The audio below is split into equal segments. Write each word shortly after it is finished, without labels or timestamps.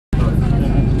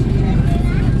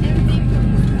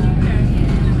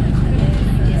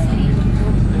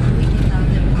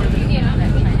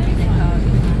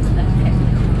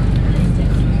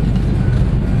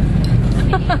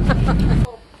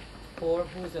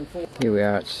Here we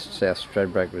are at South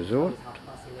Stradbroke Resort.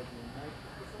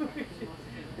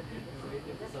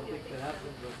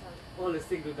 All the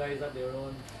single guys at their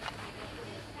own.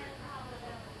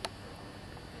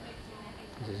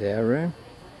 This is our room.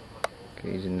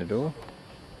 Keys in the door.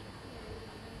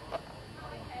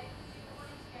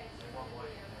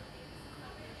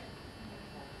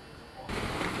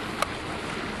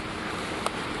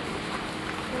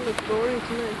 It looks boring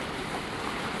to me.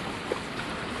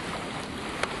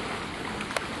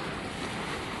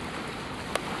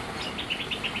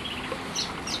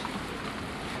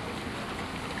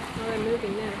 Oh, they're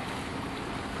moving now.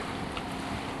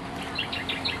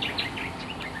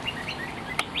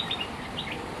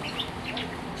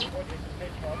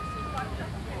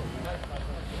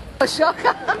 A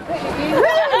shocker!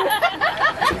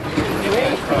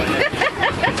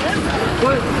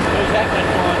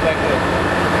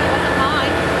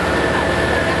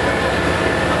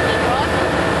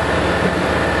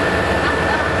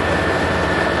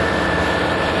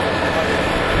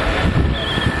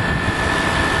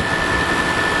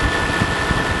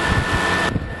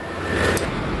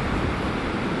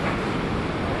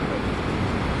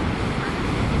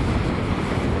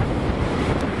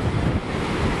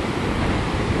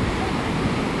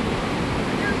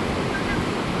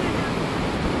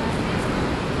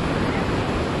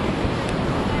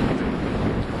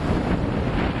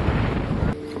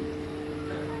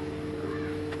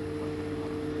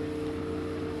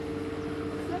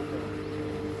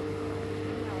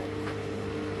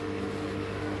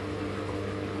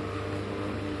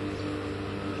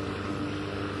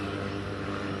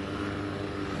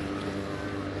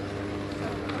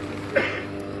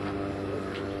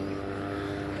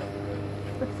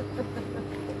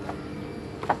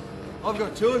 I've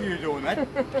got two of you doing that.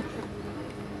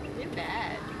 You're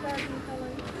bad.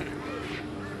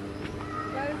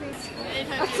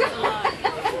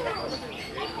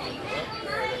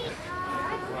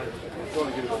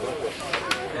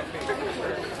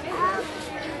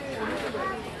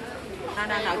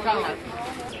 No, go on.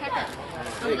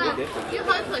 You're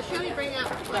hopeless. Shall we bring out?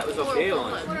 That was off the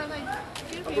airline. What are they?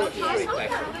 I've got cherry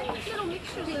packet. Little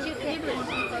mixtures. Did you get it?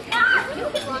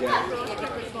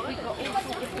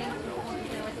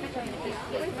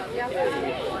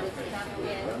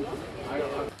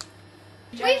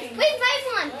 We've made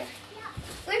one.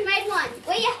 We've made one.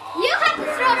 Where you have to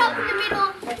throw it up in the middle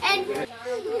and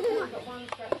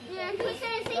yeah, put it in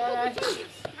sequence.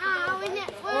 Oh, isn't it?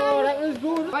 Oh, that was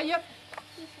good. Right, yep.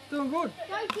 Doing good.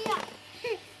 Right here.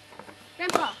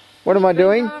 Grandpa. What am I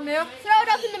doing? Throw it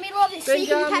up in the middle of the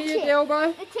seat and catch it.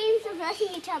 Elbow. The teams are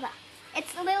versing each other.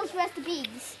 It's the littles versus the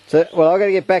bigs. So, well, I've got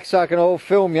to get back so I can all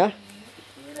film you.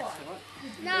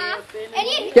 Nah. And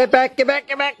you Get back, get back,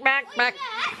 back.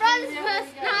 brothers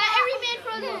first. Nah, every man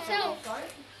for themselves.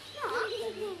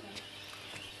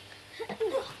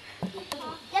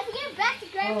 You have to get it back to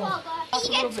Grandpa, guys. You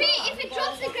get three. If it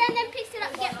drops to the ground, then picks it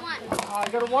up, get one. I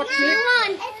gotta watch it.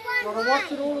 One. Gotta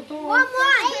watch it all the time. One.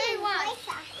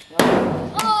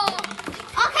 Oh.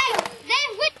 Okay. Then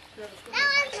with.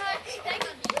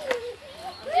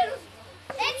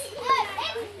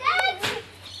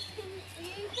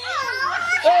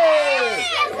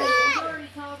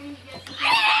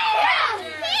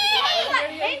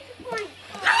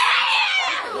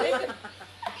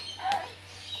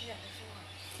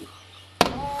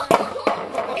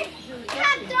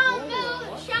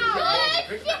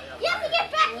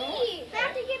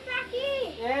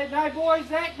 No boys,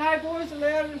 Zach, no boys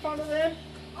allowed in front of them.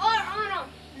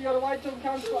 You gotta wait till it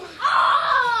comes past.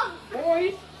 Oh!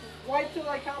 Boys, wait till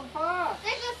they come past.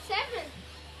 They got 7.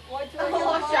 Wait till they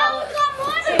come past. No, we've got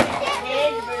more than 10.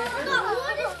 We've got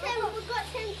more than 10, but we've got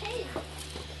 10 teams.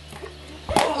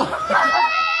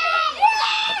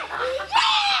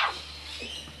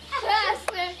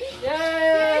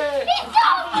 Yeah!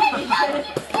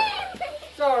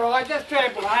 It's alright, just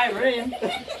trample over him.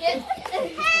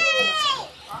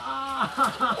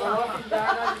 Oh,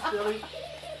 don't be silly.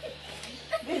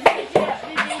 Did you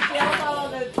follow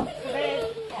the bed?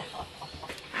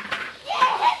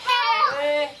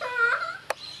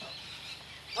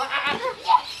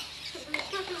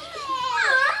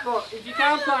 Look, if you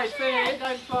can't play fair,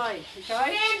 don't play, okay?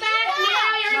 Stand back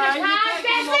now, you're in the No, car, you take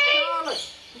them off Jesse! Charlotte.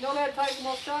 You're not allowed to take them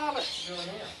off Charlotte.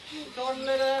 You're trying to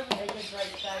let her...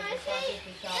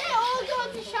 They're all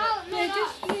going to Charlotte, Yeah, not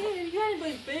just, us. yeah, you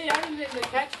only be fair, only letting her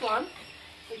catch one.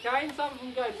 Okay, and some of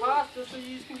them go past us so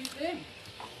you can get them.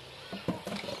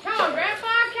 Come on, Grandpa,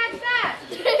 catch that!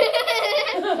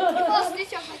 Oh,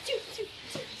 snitch off like, choo, choo,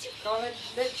 choo, choo. So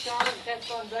let Charlotte catch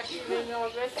one, Jackie, and then the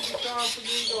rest of the time for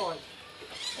you guys.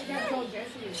 I got told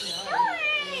Jesse is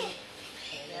Hurry!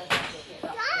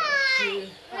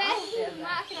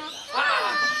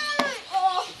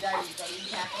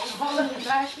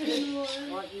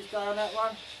 that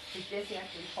one. Did Jesse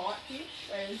actually fight you?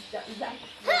 Whereas Zach...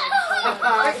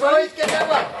 Hey boys, get that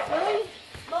one. Really?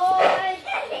 Boys!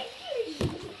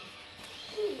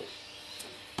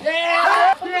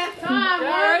 Yeah! About time,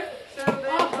 Jared! Jared!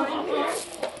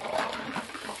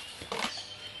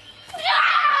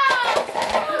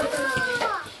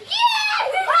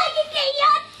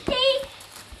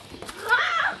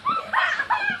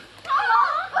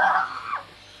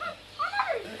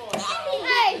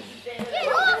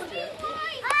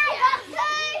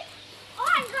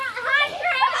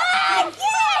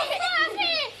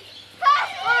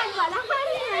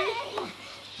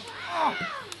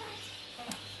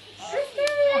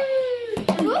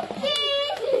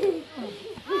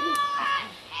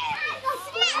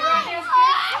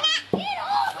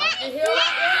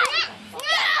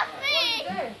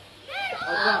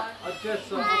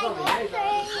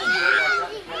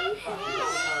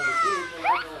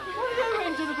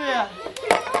 Into the beer.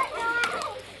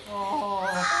 Oh.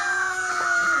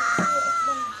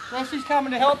 Jesse's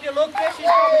coming to help you. Look, Jesse's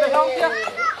coming to help you.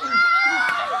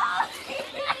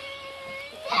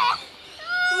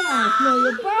 Oh, no,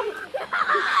 your bum.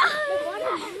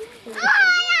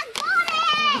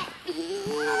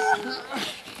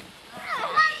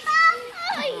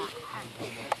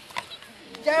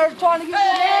 Jared's trying to get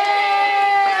you.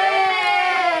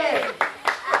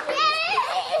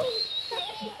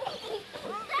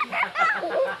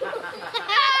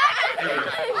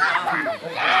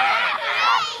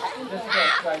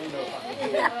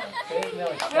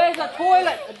 There's a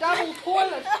toilet, a double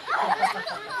toilet.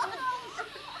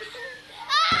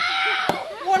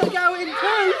 Want to go in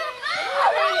too?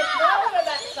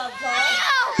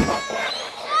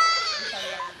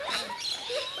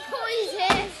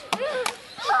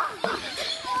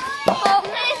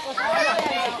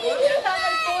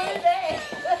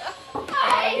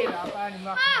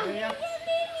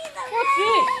 What's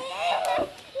this?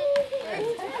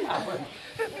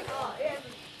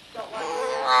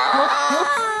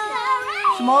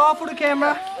 Smile for the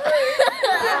camera.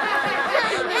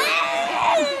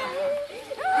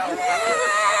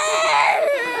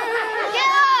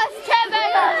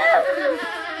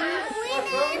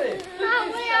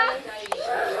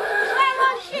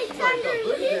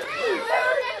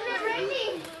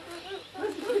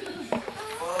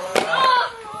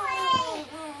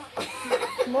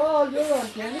 Smile, you're on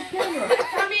camera.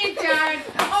 Come here, Jared.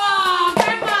 Oh,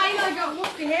 Grandma, you gotta go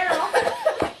wash your hair off.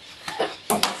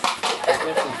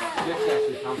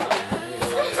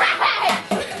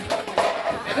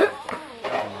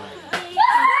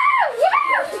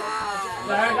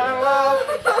 Don't laugh.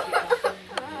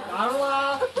 Don't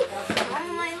laugh.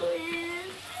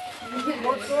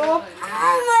 What's wrong?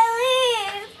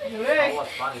 Your leg.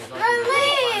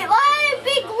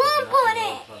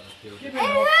 Give me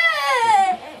more.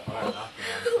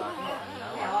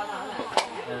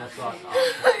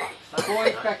 The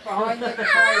boys back behind the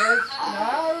containers.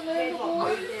 No, leave the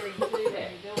boy.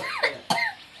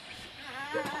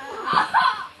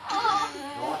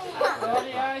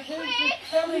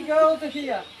 How many girls are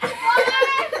here?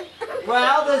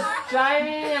 Well, there's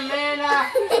Jamie,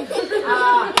 Amanda,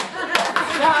 Charlotte.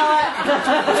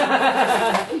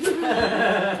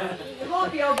 It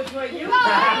might be all between you.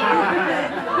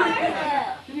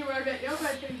 Can you worry about your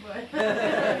big boy?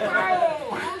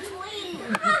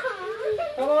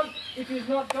 Come on, if he's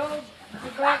not done,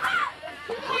 get back.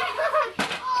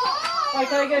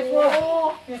 Okay, guess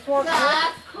what? Guess what?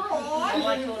 I'll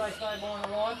wait till they say more on the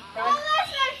line. Okay?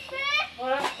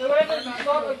 Alright, whoever's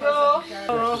got the girl.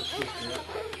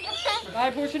 No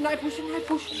pushing, no pushing, no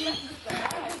pushing.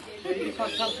 Ready to come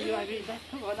for you, baby.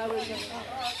 Come on, no, we're going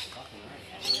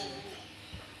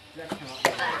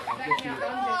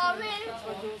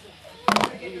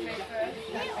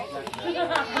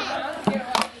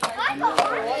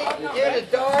Get a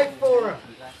dive for him.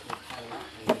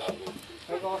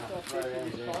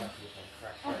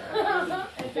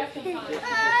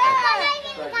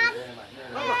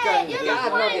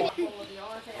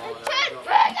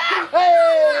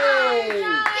 Hey!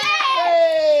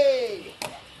 Hey!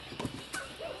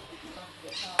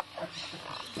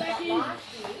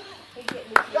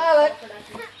 Charlotte!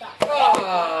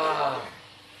 Oh.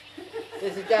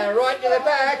 This is going right to the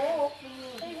back.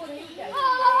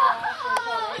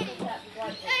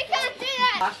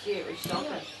 Last year it was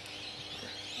shocking.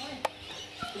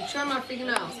 You show my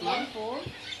fingernails, man.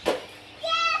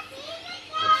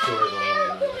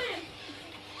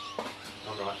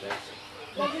 I'm right there.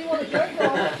 What do you want to drink on?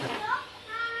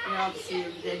 Yeah, I'm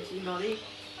seeing the naughty.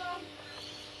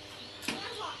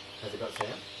 Has it got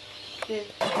sound?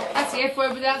 That's the F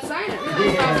word without saying it, really,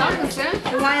 as far as I'm concerned.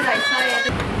 The way they say it.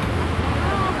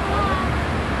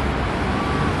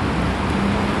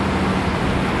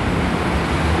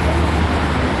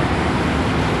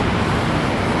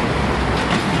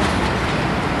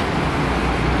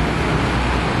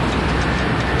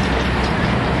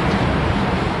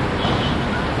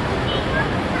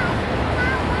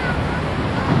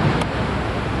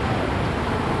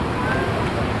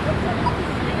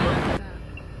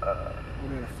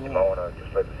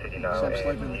 know, So I'm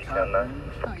sleeping in the car.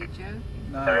 Oh, you joke?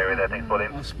 No, everything for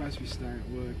him. I was supposed to be staying at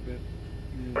work, but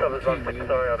yeah, Brothers, I can't 1 6, do it.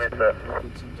 sorry, I missed that.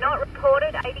 Not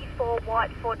reported, 84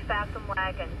 white Ford Falcon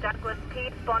wagon, Douglas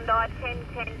Pierce, Bondi,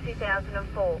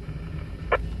 10/10/2004.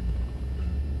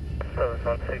 Brothers,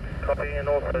 1 6, copy, and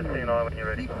also CNI when you're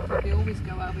ready. You could probably always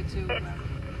go over to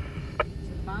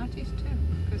Marty's too.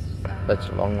 Cause, That's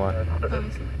a long way.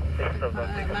 Matthew's,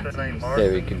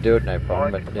 Yeah, we could do it, no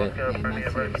problem, but yeah. yeah,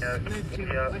 Matthew's moved to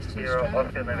Western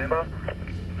Australia. November.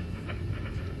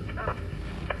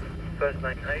 First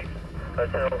name Heath,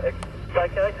 Hotel X.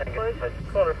 Okay, thank you.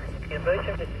 Corner in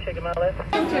Beecham, just check him out there.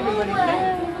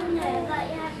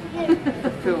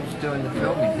 Phil's doing the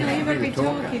filming. Yeah, you've got to be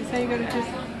talking, so you've got to just...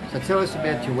 So tell us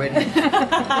about your wedding.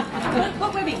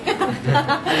 What wedding? Have you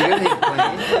got any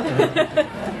plans?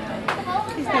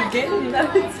 He's not getting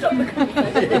it. Stop the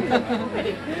conversation.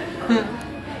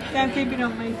 Don't keep it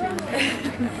on me.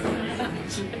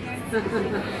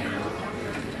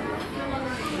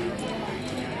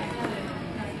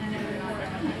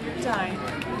 Don't.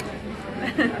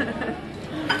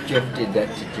 Jeff did that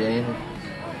to Jan.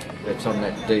 That's on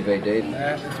that DVD.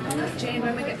 Jan,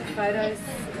 when we get the photos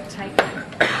taken,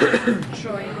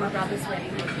 Troy and my brother's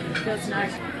wedding, Phil's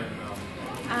note.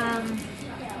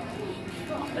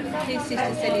 His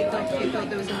sister said he thought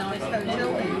there was a nice hotel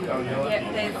there.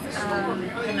 Yeah, there's the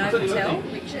Novotel,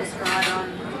 which is right on.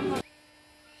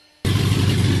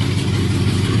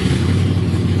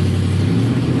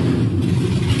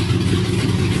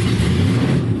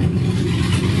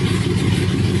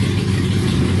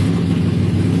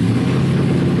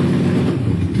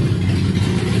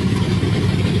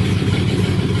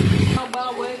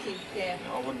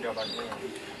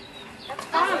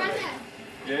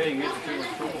 Yeah, you can get too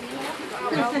much trouble.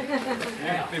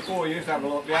 Yeah, before you used to have a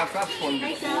lot of the outside one.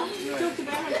 Hey Sal, talk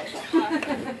about it.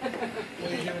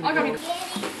 I got me. Once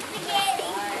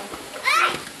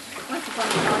upon a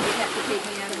time you had to keep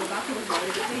me out of a bucket of water,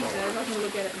 but these days I can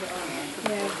look at it and go, oh,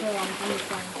 yeah, well, I'm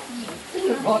fine.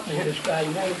 Right to hit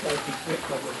Australia, now you've got to be quick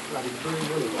on the bloody blue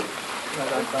rule. No,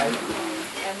 don't babe.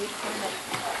 And we kind of,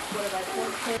 what have I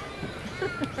called?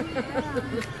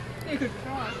 You could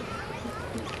try.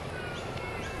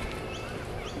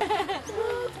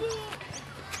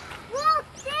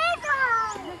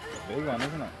 Big one,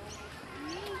 isn't it?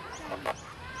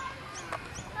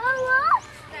 Oh,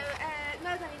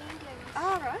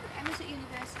 right. Emma's at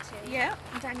university. Yeah.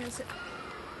 And Daniel's at...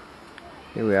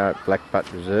 Here we are at Black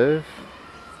Butt Reserve.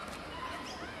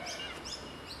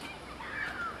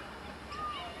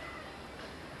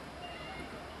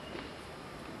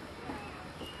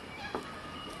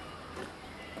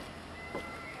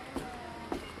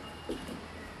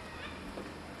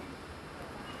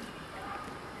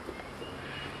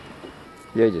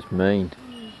 You're just mean.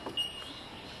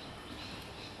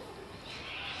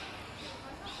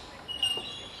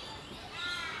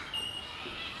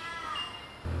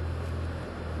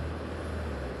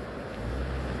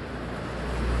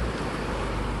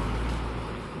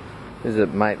 This is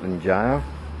at Maitland jail.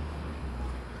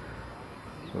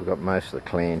 We've got most of the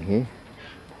clan here.